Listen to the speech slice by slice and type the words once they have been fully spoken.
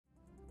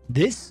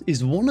This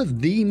is one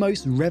of the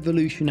most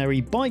revolutionary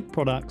bike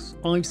products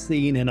I've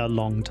seen in a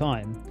long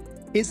time.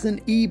 It's an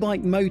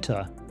e-bike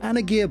motor and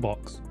a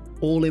gearbox,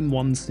 all in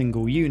one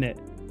single unit.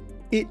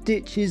 It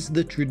ditches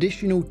the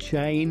traditional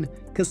chain,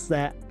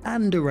 cassette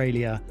and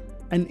derailleur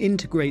and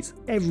integrates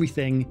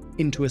everything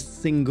into a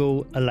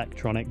single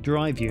electronic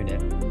drive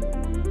unit.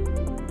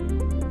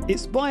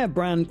 It's by a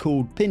brand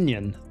called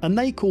Pinion, and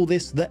they call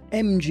this the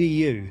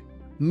MGU,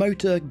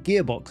 Motor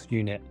Gearbox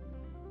Unit.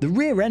 The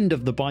rear end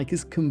of the bike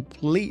is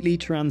completely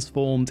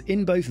transformed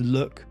in both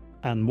look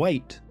and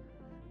weight.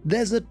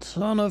 There's a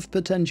ton of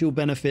potential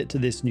benefit to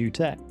this new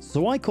tech,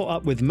 so I caught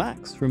up with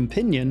Max from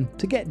Pinion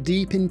to get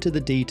deep into the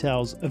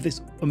details of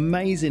this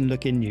amazing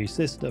looking new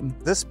system.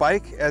 This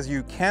bike, as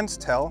you can't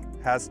tell,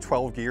 has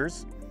 12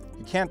 gears.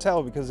 You can't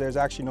tell because there's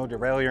actually no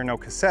derailleur, no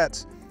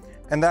cassette,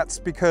 and that's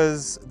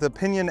because the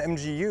Pinion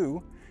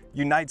MGU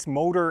unites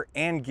motor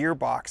and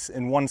gearbox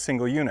in one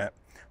single unit.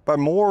 But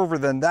moreover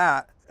than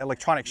that,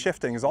 electronic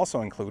shifting is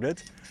also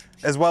included,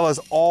 as well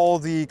as all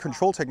the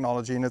control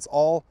technology, and it's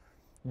all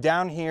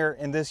down here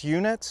in this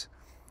unit,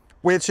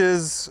 which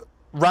is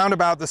round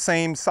about the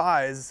same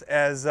size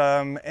as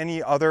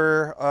any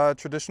other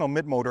traditional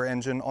mid-motor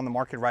engine on the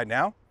market right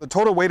now. The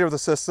total weight of the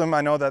system,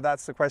 I know that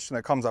that's the question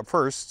that comes up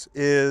first,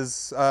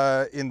 is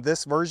in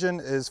this version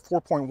is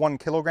 4.1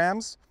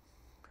 kilograms,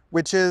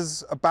 which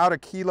is about a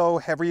kilo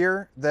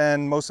heavier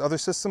than most other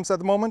systems at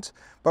the moment.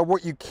 But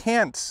what you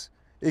can't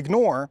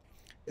ignore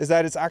is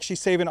that it's actually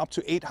saving up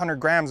to 800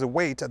 grams of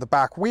weight at the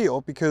back wheel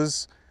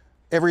because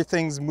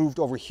everything's moved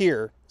over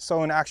here.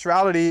 So in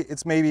actuality,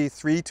 it's maybe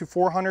 300 to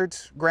 400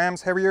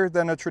 grams heavier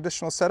than a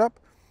traditional setup,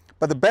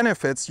 but the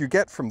benefits you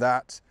get from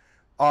that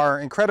are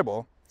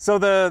incredible. So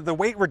the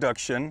weight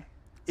reduction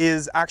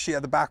is actually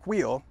at the back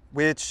wheel,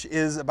 which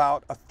is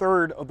about a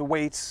third of the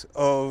weight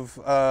of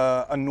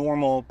a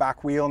normal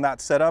back wheel in that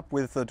setup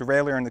with the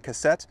derailleur and the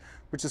cassette,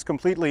 which is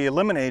completely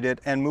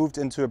eliminated and moved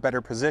into a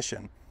better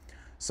position.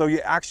 So you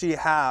actually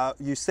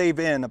you save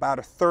in about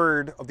a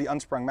third of the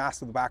unsprung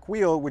mass of the back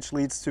wheel, which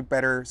leads to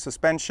better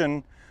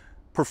suspension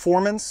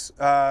performance,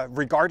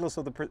 regardless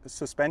of the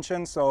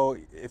suspension. So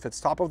if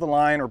it's top of the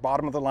line or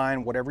bottom of the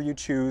line, whatever you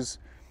choose,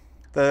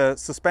 the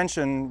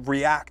suspension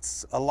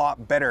reacts a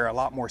lot better, a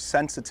lot more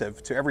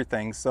sensitive to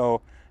everything.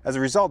 So as a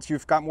result,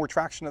 you've got more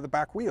traction at the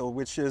back wheel,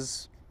 which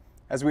is,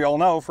 as we all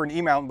know, for an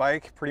e-mountain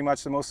bike, pretty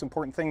much the most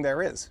important thing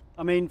there is.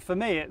 I mean, for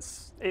me,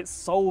 it's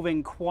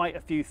solving quite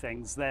a few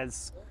things.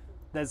 There's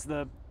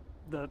the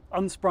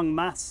unsprung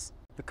mass,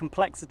 the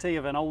complexity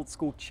of an old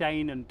school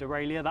chain and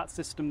derailleur. That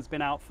system's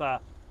been out for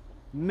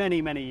many,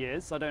 many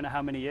years. I don't know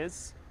how many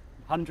years,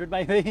 100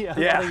 maybe? A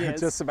lot of years.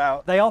 Just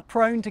about. They are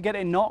prone to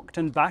getting knocked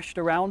and bashed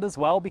around as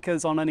well,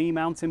 because on an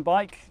e-mountain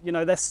bike, you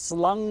know, they're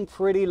slung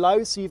pretty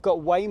low, so you've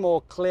got way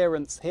more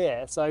clearance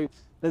here. So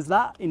there's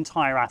that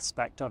entire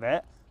aspect of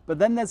it. But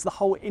then there's the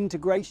whole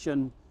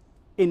integration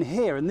in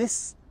here, and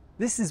this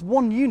is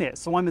one unit,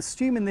 so I'm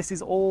assuming this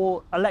is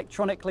all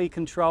electronically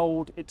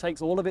controlled. It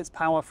takes all of its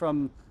power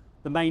from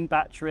the main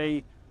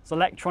battery. It's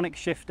electronic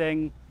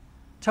shifting.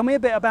 Tell me a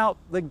bit about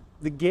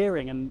the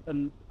gearing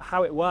and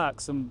how it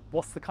works and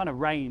what's the kind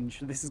of range.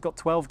 This has got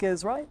 12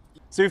 gears, right?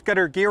 So you've got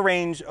our gear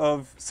range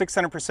of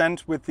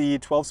 600% with the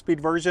 12-speed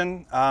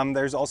version.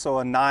 There's also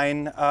a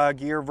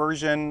 9-gear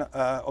version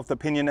of the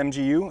Pinion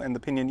MGU and the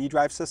Pinion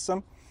eDrive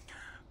system.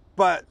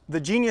 But the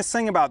genius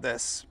thing about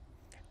this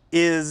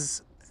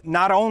is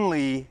not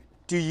only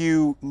do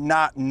you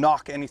not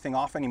knock anything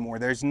off anymore,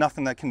 there's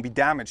nothing that can be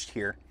damaged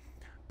here,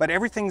 but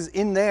everything's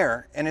in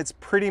there and it's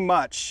pretty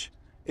much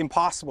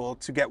impossible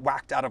to get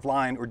whacked out of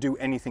line or do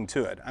anything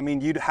to it. I mean,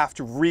 you'd have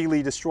to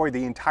really destroy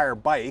the entire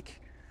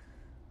bike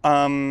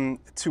to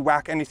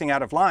whack anything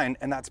out of line,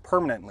 and that's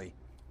permanently.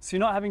 So you're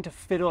not having to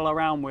fiddle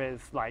around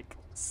with like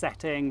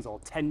settings or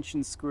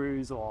tension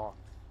screws or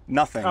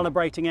nothing,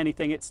 calibrating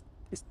anything. It's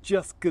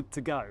just good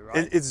to go,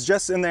 right? It's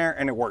just in there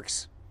and it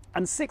works.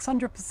 And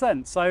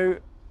 600%, so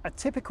a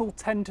typical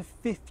 10 to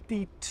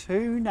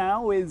 52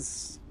 now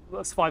that's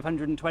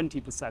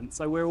 520%.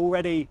 So we're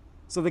already,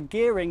 so the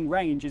gearing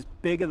range is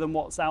bigger than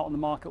what's out on the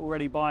market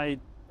already by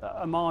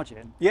a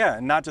margin. Yeah,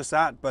 and not just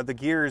that, but the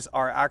gears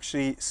are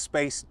actually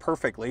spaced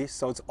perfectly.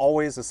 So it's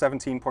always a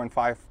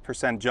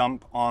 17.5%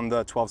 jump on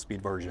the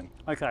 12-speed version.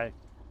 Okay,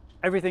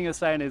 everything you're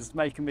saying is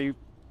making me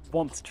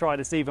want to try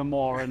this even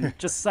more and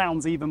just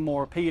sounds even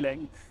more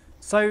appealing.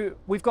 So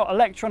we've got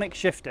electronic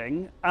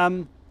shifting.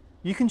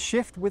 You can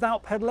shift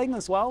without pedaling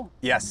as well?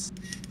 Yes.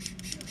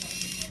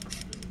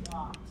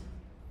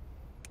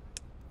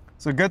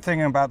 So a good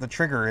thing about the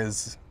trigger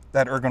is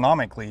that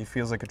ergonomically it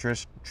feels like a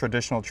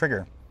traditional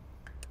trigger.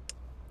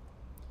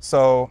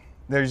 So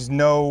there's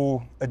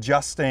no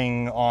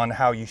adjusting on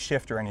how you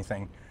shift or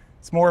anything.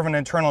 It's more of an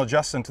internal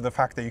adjustment to the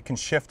fact that you can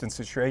shift in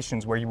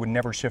situations where you would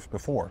never shift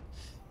before.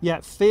 Yeah,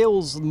 it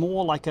feels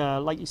more like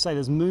like you say,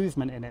 there's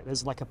movement in it.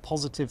 There's like a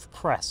positive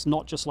press,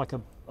 not just like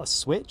a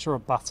switch or a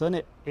button.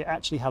 It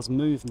actually has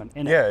movement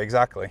in it. Yeah,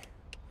 exactly.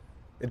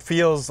 It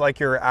feels like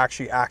you're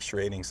actually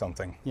actuating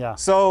something. Yeah.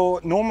 So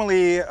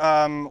normally,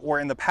 or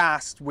in the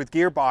past with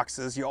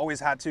gearboxes, you always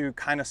had to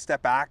kind of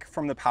step back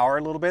from the power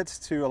a little bit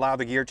to allow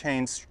the gear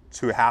change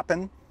to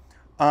happen.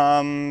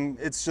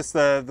 It's just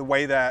the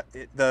way that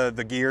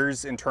the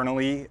gears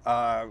internally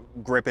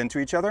grip into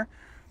each other.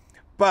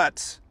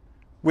 But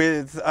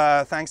with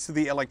thanks to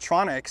the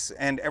electronics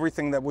and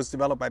everything that was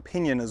developed by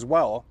Pinion as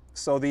well,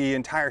 so the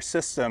entire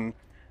system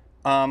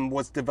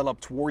was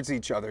developed towards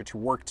each other to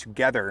work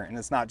together, and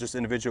it's not just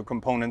individual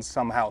components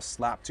somehow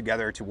slapped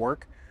together to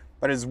work,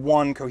 but it's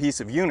one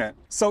cohesive unit.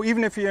 So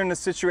even if you're in a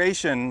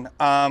situation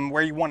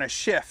where you want to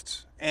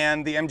shift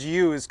and the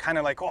MGU is kind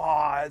of like,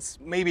 oh, it's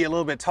maybe a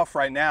little bit tough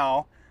right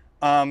now,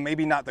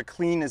 maybe not the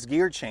cleanest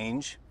gear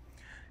change,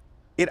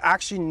 it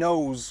actually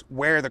knows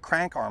where the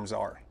crank arms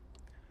are.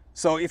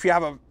 So if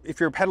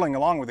you're pedaling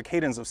along with a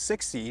cadence of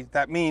 60,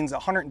 that means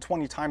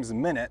 120 times a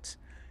minute,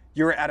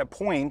 you're at a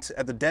point,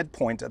 at the dead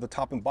point at the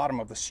top and bottom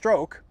of the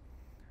stroke,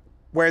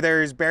 where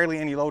there's barely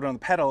any load on the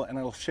pedal, and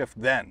it'll shift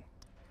then.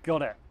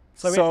 Got it.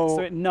 So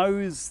it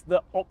knows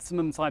the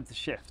optimum time to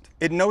shift.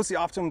 It knows the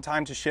optimum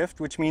time to shift,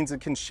 which means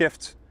it can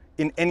shift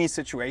in any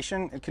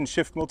situation. It can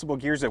shift multiple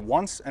gears at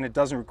once, and it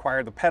doesn't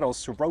require the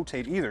pedals to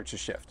rotate either to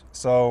shift.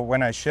 So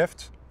when I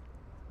shift,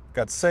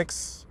 got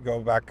 6,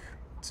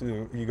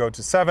 you go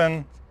to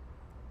 7,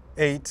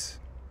 8.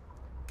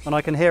 And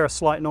I can hear a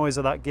slight noise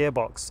of that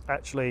gearbox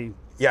actually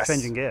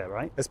changing gear,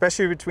 right?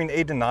 Especially between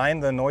 8 and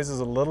 9, the noise is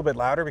a little bit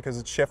louder because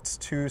it shifts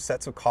 2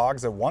 sets of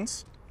cogs at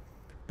once.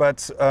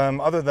 But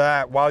other than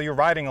that, while you're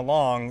riding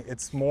along,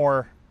 it's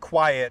more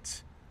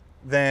quiet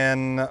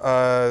than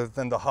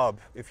the hub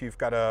if you've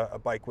got a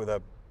bike with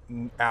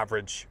an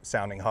average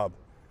sounding hub.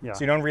 Yeah.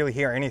 So you don't really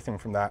hear anything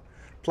from that.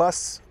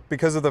 Plus,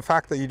 because of the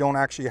fact that you don't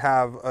actually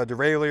have a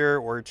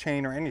derailleur or a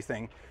chain or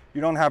anything,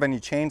 you don't have any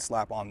chain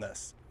slap on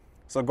this.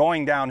 So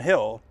going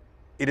downhill,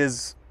 it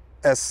is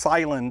as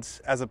silent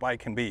as a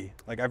bike can be.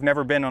 Like, I've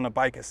never been on a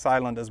bike as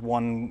silent as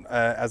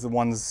the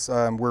ones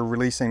we're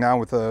releasing now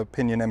with a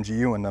Pinion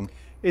MGU in them.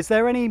 Is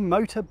there any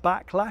motor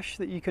backlash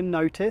that you can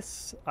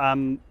notice?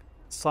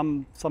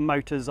 Some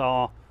motors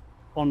are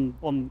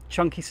on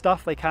chunky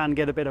stuff, they can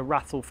get a bit of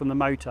rattle from the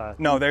motor.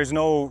 No, there's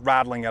no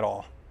rattling at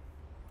all.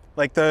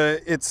 Like,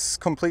 it's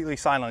completely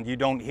silent, you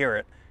don't hear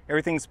it.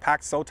 Everything's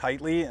packed so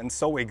tightly and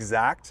so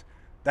exact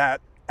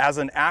that as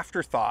an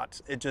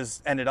afterthought, it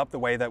just ended up the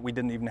way that we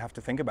didn't even have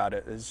to think about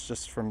it. It's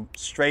just from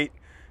straight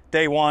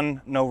day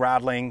one, no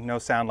rattling, no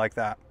sound like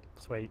that.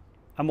 Sweet.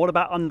 And what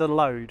about under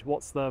load?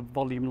 What's the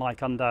volume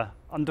like under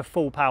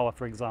full power,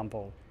 for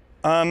example?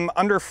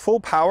 Under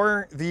full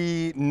power,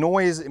 the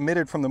noise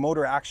emitted from the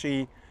motor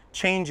actually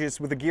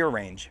changes with the gear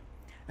range.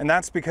 And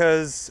that's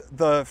because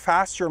the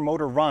faster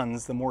motor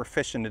runs, the more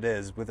efficient it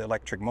is with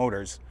electric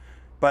motors.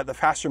 But the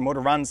faster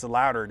motor runs, the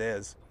louder it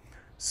is.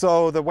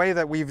 So the way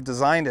that we've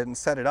designed it and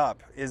set it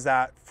up is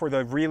that for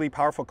the really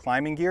powerful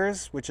climbing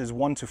gears, which is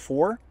 1 to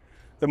 4,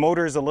 the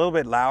motor is a little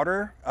bit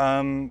louder,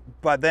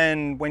 but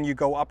then when you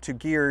go up to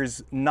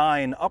gears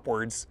 9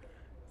 upwards,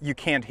 you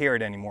can't hear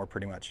it anymore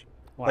pretty much.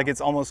 Wow. Like,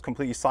 it's almost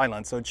completely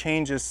silent. So it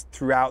changes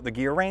throughout the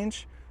gear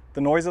range,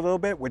 the noise a little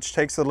bit, which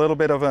takes a little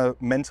bit of a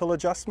mental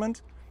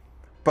adjustment,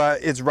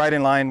 but it's right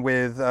in line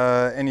with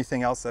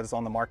anything else that is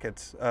on the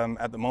market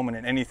at the moment,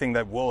 and anything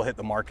that will hit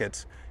the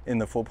market in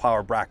the full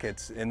power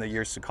bracket in the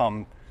years to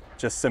come,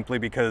 just simply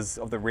because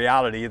of the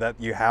reality that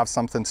you have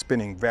something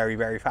spinning very,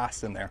 very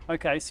fast in there.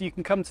 Okay, so you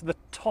can come to the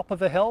top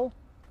of a hill,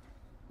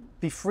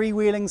 be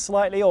freewheeling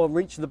slightly, or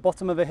reach the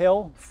bottom of a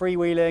hill,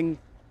 freewheeling,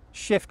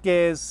 shift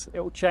gears, it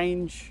will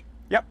change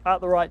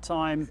at the right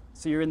time,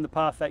 so you're in the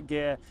perfect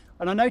gear.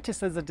 And I noticed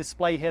there's a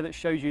display here that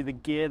shows you the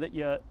gear that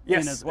you're in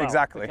as well. Yes,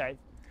 exactly. Okay.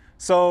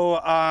 So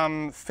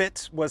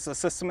Fit was a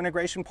system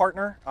integration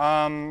partner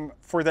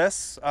for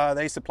this.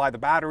 They supply the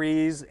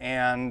batteries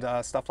and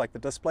stuff like the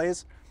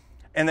displays.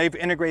 And they've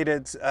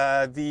integrated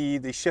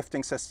the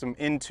shifting system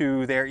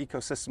into their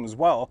ecosystem as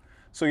well.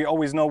 So you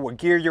always know what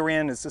gear you're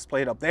in, it's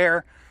displayed up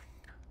there.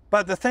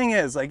 But the thing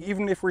is, like,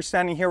 even if we're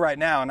standing here right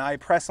now and I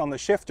press on the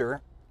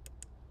shifter,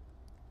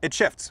 it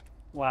shifts.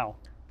 Wow.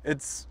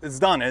 It's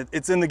done,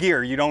 it's in the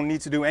gear, you don't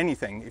need to do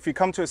anything. If you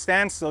come to a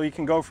standstill, you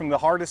can go from the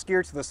hardest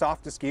gear to the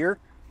softest gear,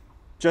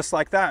 just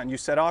like that, and you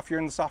set off, you're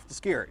in the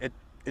softest gear.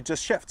 It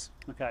just shifts.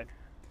 Okay.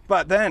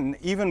 But then,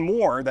 even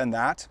more than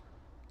that,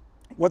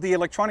 what the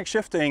electronic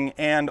shifting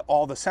and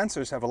all the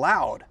sensors have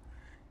allowed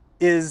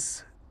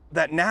is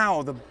that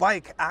now the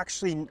bike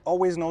actually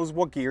always knows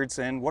what gear it's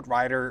in,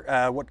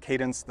 what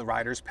cadence the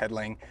rider's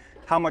pedaling,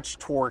 how much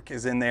torque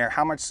is in there,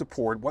 how much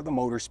support, what the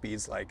motor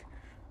speed's like.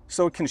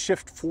 So it can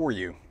shift for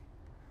you.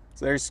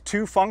 So there's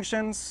 2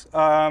 functions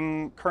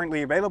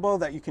currently available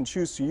that you can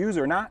choose to use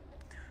or not,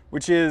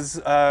 which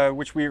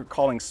we're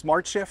calling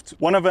Smart Shift.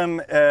 One of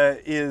them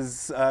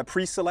is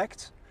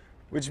pre-select,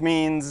 which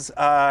means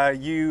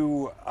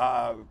you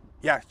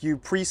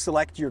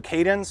pre-select your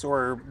cadence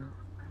or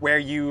where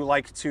you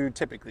like to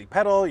typically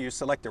pedal, you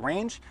select a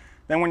range.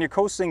 Then when you're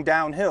coasting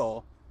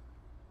downhill,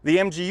 the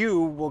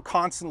MGU will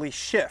constantly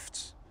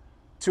shift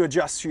to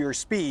adjust to your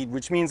speed,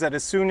 which means that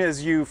as soon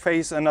as you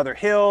face another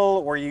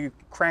hill or you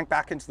crank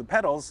back into the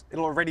pedals,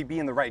 it'll already be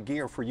in the right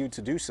gear for you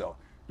to do so.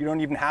 You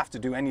don't even have to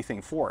do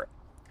anything for it.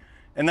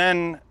 And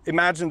then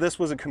imagine this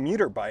was a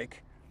commuter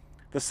bike.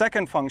 The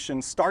second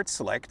function, start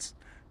select,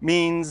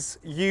 means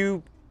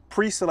you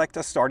pre-select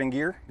a starting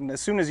gear, and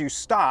as soon as you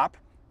stop,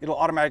 it'll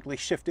automatically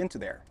shift into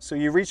there. So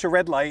you reach a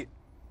red light,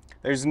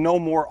 there's no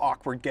more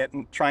awkward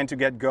trying to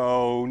get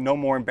go, no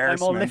more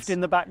embarrassment. No more lifting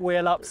the back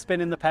wheel up,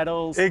 spinning the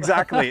pedals.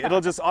 Exactly. It'll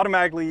just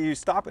automatically, you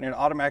stop and it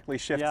automatically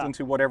shifts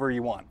into whatever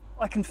you want.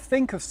 I can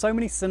think of so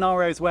many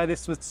scenarios where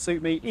this would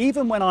suit me,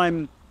 even when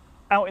I'm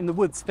out in the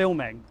woods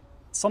filming.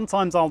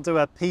 Sometimes I'll do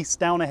a piece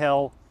down a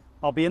hill,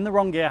 I'll be in the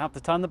wrong gear, have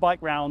to turn the bike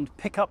round,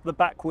 pick up the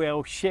back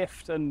wheel,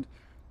 shift, and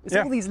it's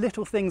all these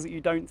little things that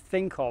you don't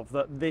think of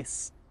that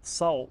this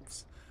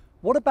solves.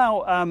 What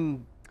about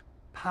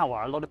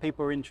power? A lot of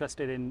people are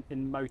interested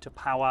in motor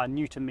power,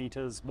 Newton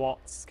meters,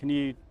 watts. Can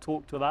you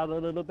talk to that a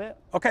little bit?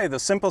 Okay, the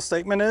simple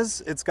statement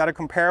is it's got a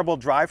comparable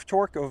drive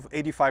torque of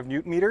 85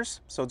 Newton meters,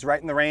 so it's right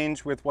in the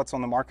range with what's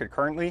on the market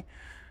currently.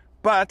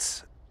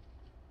 But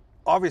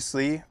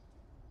obviously,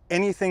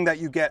 anything that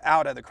you get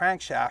out at the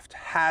crankshaft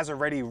has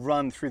already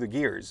run through the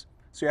gears.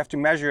 So you have to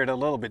measure it a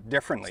little bit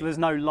differently. So there's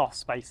no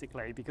loss,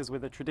 basically, because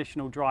with a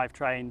traditional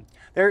drivetrain...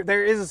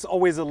 There is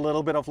always a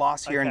little bit of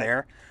loss here and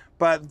there,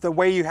 but the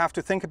way you have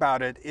to think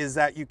about it is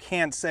that you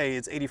can't say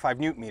it's 85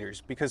 Newton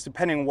meters, because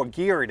depending on what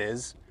gear it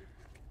is,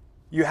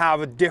 you have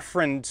a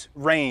different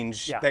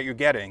range that you're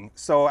getting.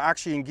 So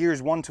actually in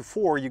gears 1 to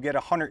 4, you get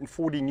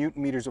 140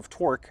 Newton meters of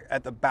torque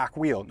at the back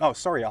wheel. No,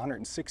 sorry,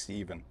 160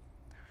 even.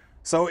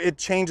 So it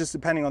changes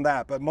depending on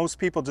that, but most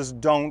people just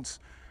don't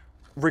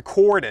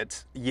record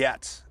it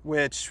yet,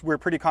 which we're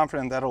pretty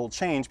confident that it'll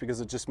change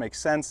because it just makes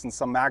sense, and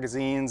some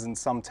magazines and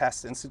some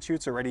test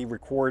institutes already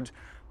record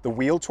the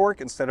wheel torque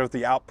instead of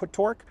the output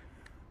torque.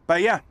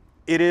 But yeah,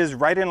 it is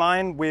right in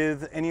line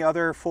with any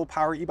other full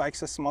power e-bike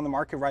system on the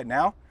market right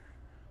now.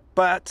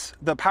 But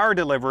the power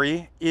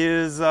delivery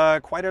is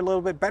quite a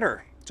little bit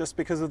better just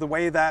because of the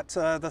way that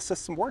the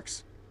system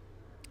works.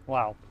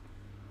 Wow.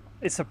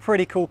 It's a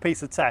pretty cool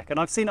piece of tech, and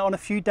I've seen it on a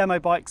few demo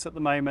bikes at the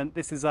moment.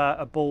 This is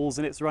a Bulls,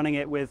 and it's running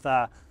it with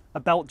a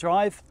belt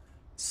drive.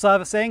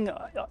 Servicing,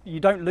 you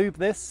don't lube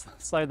this,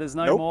 so there's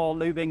no more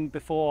lubing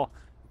before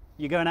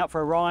you're going out for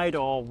a ride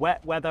or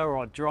wet weather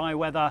or dry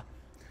weather.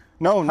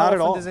 No, not at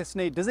all. How often does this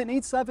need? Does it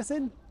need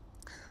servicing?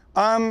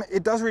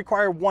 It does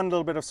require one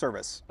little bit of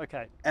service.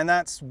 Okay. And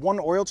that's one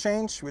oil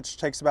change, which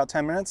takes about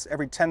 10 minutes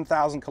every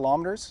 10,000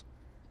 kilometers.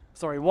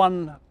 Sorry,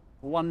 one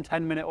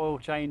 10-minute oil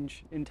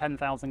change in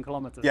 10,000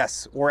 kilometers.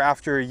 Yes, or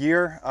after a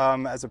year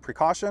as a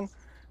precaution.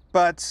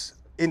 But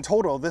in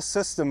total, this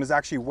system is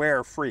actually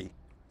wear-free.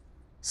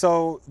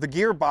 So the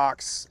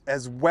gearbox,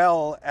 as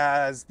well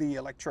as the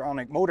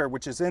electronic motor,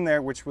 which is in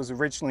there, which was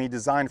originally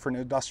designed for an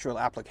industrial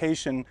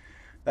application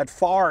that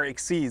far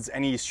exceeds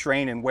any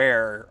strain and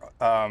wear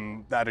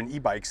that an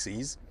e-bike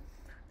sees,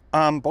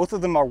 both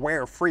of them are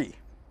wear-free.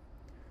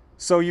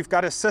 So you've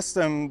got a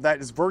system that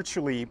is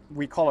virtually,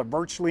 we call it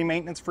virtually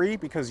maintenance-free,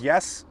 because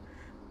yes,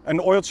 an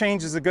oil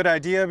change is a good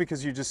idea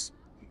because you just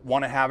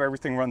want to have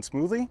everything run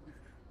smoothly.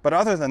 But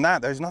other than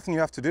that, there's nothing you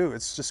have to do.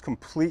 It's just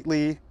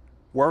completely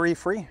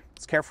worry-free.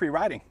 It's carefree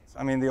riding.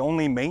 I mean, the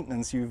only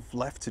maintenance you've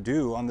left to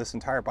do on this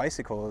entire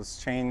bicycle is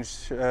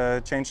change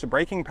the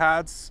braking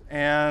pads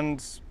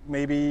and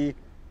maybe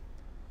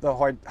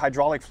the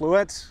hydraulic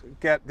fluid,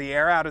 get the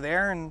air out of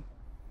there, and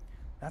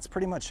that's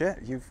pretty much it.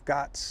 You've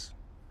got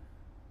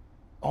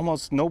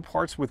almost no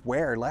parts with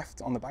wear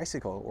left on the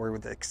bicycle, or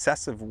with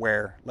excessive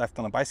wear left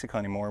on the bicycle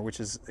anymore, which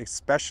is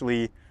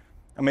especially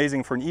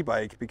amazing for an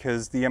e-bike,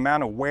 because the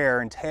amount of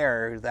wear and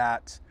tear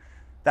that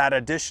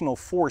additional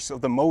force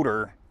of the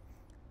motor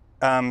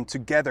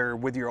together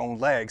with your own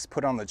legs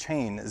put on the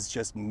chain is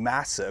just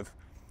massive.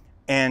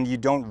 And you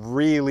don't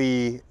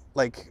really,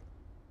 like,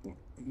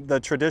 the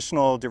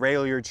traditional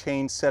derailleur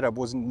chain setup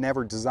was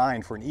never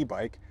designed for an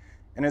e-bike,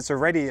 and it's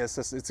already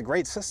it's a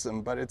great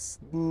system, but it's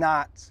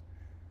not,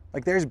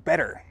 like, there's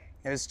better.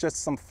 There's just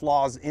some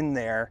flaws in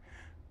there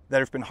that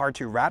have been hard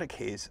to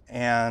eradicate.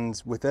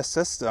 And with this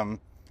system,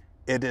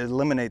 it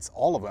eliminates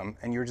all of them,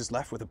 and you're just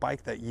left with a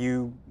bike that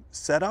you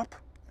set up,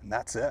 and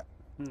that's it.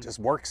 It just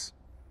works.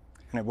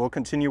 And it will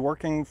continue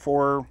working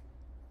for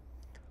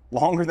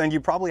longer than you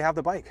probably have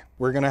the bike.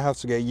 We're gonna have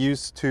to get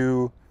used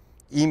to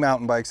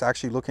e-mountain bikes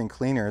actually looking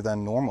cleaner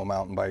than normal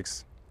mountain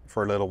bikes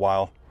for a little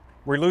while.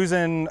 We're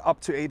losing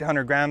up to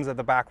 800 grams at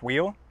the back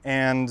wheel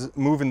and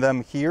moving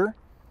them here.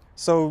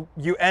 So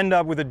you end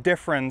up with a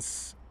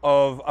difference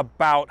of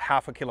about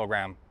half a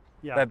kilogram.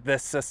 That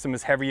this system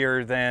is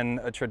heavier than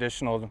a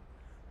traditional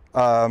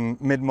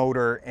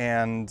mid-motor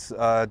and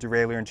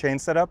derailleur and chain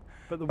setup.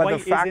 But the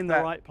weight is in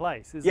the right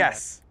place, isn't it?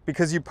 Yes,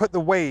 because you put the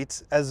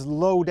weight as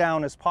low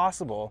down as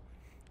possible,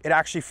 it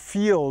actually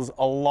feels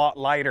a lot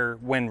lighter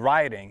when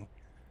riding,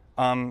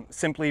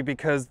 simply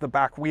because the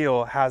back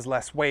wheel has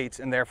less weight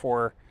and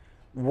therefore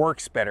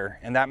works better.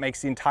 And that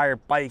makes the entire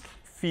bike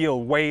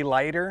feel way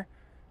lighter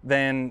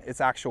than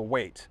its actual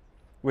weight.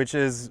 which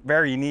is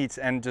very neat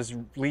and just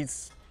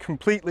leads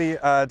completely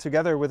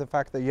together with the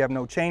fact that you have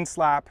no chain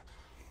slap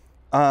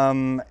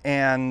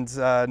and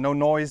no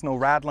noise, no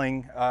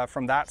rattling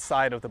from that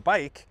side of the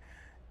bike.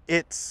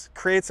 It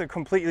creates a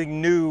completely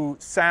new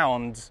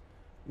sound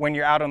when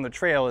you're out on the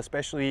trail,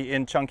 especially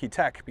in chunky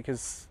tech,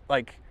 because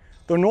like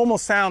the normal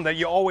sound that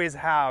you always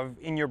have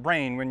in your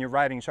brain when you're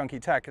riding chunky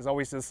tech is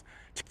always this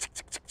tick, tick,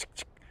 tick, tick, tick,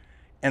 tick,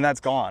 and that's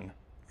gone.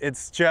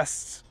 It's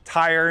just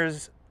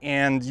tires,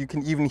 and you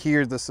can even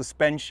hear the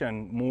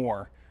suspension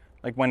more,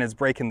 like when it's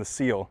breaking the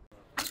seal.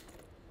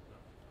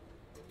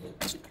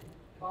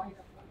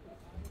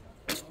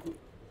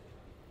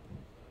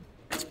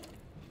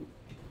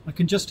 I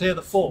can just hear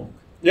the fork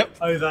Yep.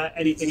 over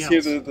anything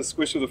else. Hear the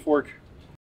squish of the fork.